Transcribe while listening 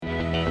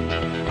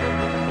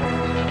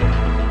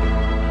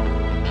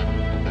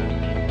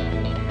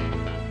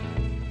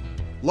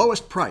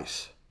lowest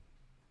price,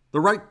 the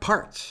right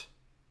parts,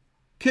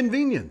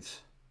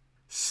 convenience,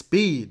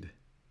 speed,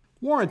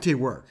 warranty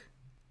work,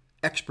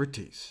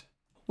 expertise.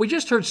 We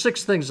just heard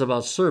 6 things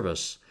about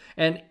service,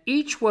 and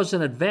each was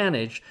an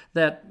advantage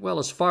that, well,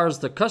 as far as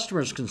the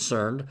customer is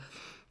concerned,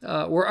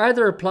 were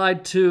either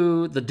applied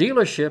to the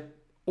dealership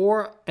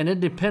or an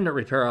independent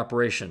repair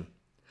operation.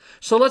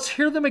 So let's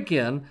hear them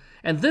again,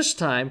 and this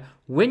time,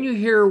 when you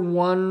hear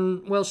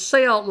one, well,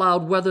 say out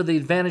loud whether the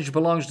advantage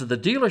belongs to the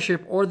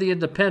dealership or the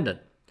independent.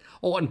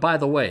 Oh, and by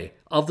the way,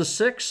 of the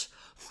 6,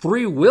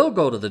 3 will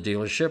go to the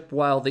dealership,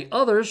 while the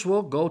others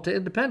will go to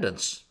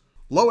independents.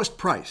 Lowest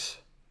price.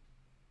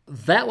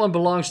 That one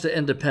belongs to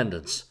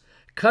independents.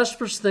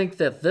 Customers think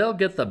that they'll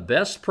get the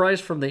best price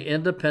from the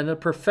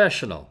independent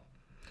professional.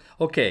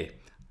 Okay,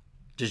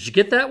 did you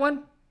get that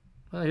one?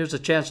 Well, here's a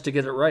chance to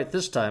get it right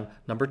this time,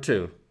 number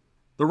 2.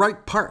 The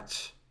right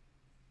parts.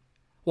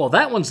 Well,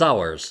 that one's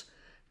ours.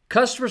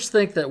 Customers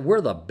think that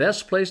we're the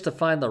best place to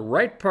find the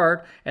right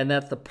part and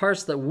that the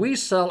parts that we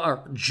sell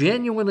are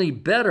genuinely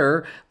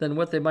better than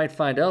what they might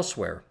find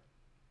elsewhere.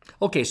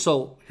 Okay,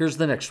 so here's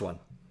the next one.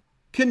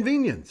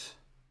 Convenience.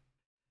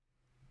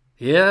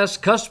 Yes,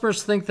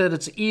 customers think that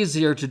it's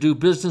easier to do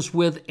business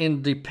with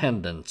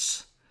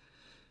independents.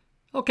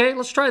 Okay,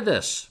 let's try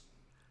this.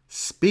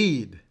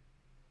 Speed.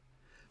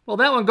 Well,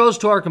 that one goes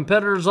to our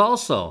competitors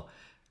also.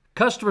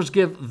 Customers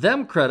give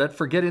them credit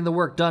for getting the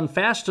work done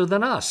faster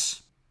than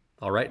us.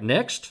 All right,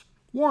 next.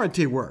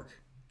 Warranty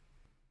work.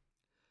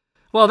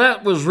 Well,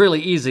 that was really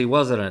easy,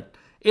 wasn't it?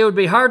 It would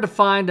be hard to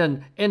find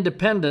an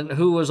independent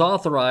who was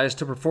authorized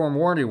to perform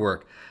warranty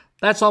work.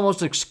 That's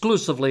almost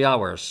exclusively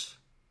ours.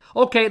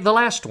 Okay, the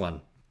last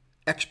one.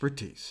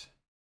 Expertise.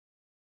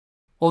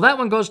 Well, that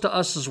one goes to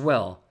us as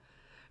well.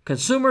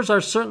 Consumers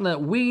are certain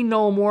that we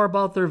know more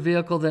about their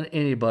vehicle than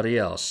anybody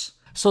else.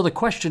 So the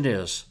question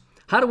is,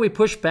 how do we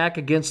push back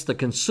against the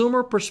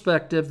consumer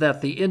perspective that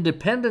the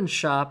independent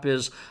shop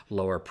is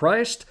lower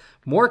priced,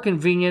 more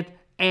convenient,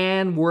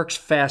 and works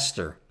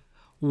faster?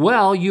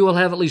 Well, you will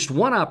have at least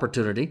one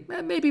opportunity,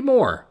 maybe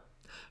more.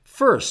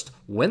 First,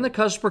 when the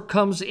customer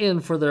comes in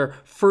for their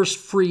first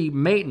free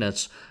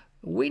maintenance,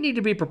 we need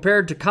to be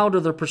prepared to counter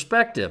their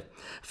perspective.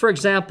 For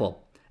example,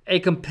 a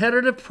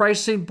competitive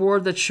pricing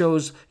board that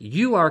shows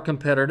you are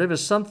competitive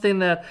is something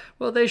that,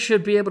 well, they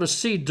should be able to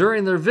see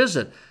during their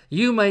visit.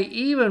 You may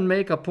even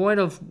make a point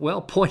of,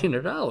 well, pointing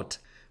it out.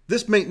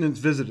 This maintenance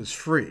visit is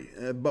free,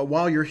 but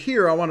while you're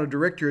here, I want to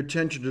direct your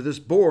attention to this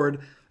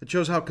board that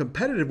shows how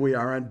competitive we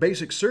are on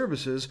basic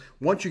services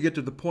once you get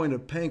to the point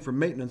of paying for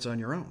maintenance on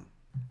your own.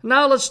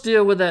 Now let's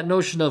deal with that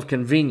notion of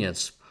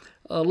convenience.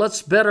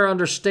 Let's better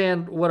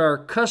understand what our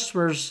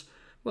customers,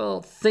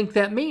 well, think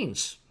that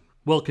means.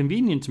 Well,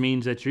 convenience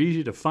means that you're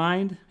easy to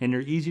find and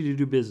you're easy to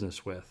do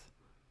business with.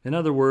 In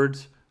other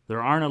words,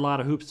 there aren't a lot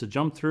of hoops to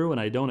jump through and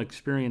I don't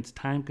experience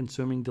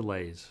time-consuming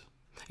delays.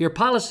 Your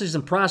policies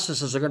and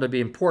processes are going to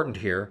be important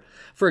here.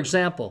 For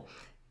example,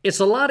 it's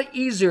a lot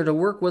easier to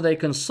work with a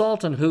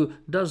consultant who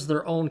does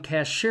their own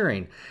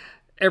cashiering.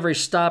 Every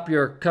stop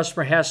your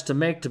customer has to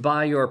make to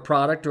buy your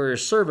product or your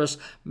service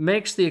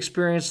makes the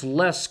experience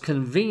less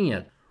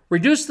convenient.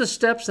 Reduce the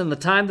steps and the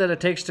time that it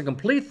takes to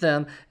complete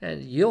them,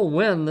 and you'll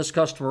win this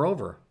customer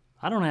over.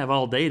 I don't have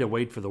all day to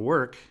wait for the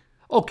work.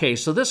 Okay,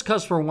 so this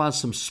customer wants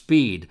some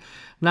speed.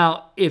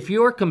 Now, if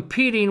you're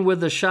competing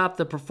with a shop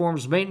that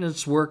performs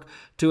maintenance work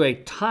to a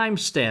time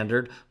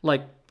standard,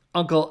 like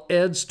Uncle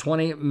Ed's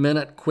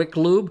 20-minute quick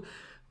lube,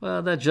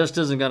 well, that just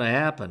isn't going to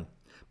happen.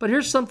 But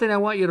here's something I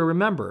want you to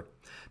remember.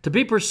 To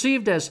be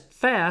perceived as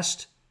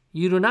fast,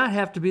 you do not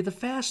have to be the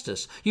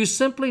fastest. You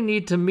simply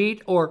need to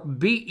meet or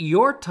beat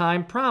your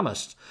time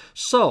promised.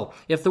 So,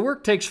 if the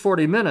work takes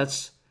 40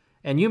 minutes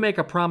and you make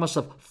a promise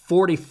of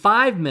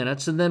 45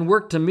 minutes and then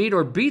work to meet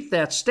or beat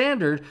that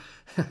standard,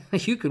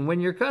 you can win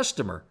your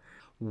customer.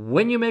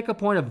 When you make a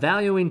point of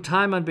valuing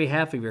time on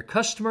behalf of your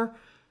customer,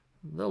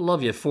 they'll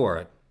love you for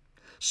it.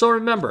 So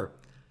remember,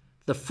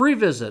 the free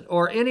visit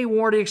or any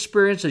warranty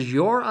experience is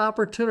your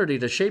opportunity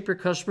to shape your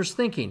customer's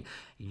thinking.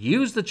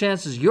 Use the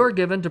chances you're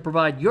given to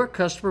provide your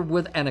customer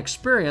with an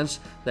experience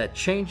that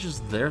changes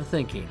their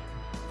thinking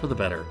for the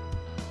better.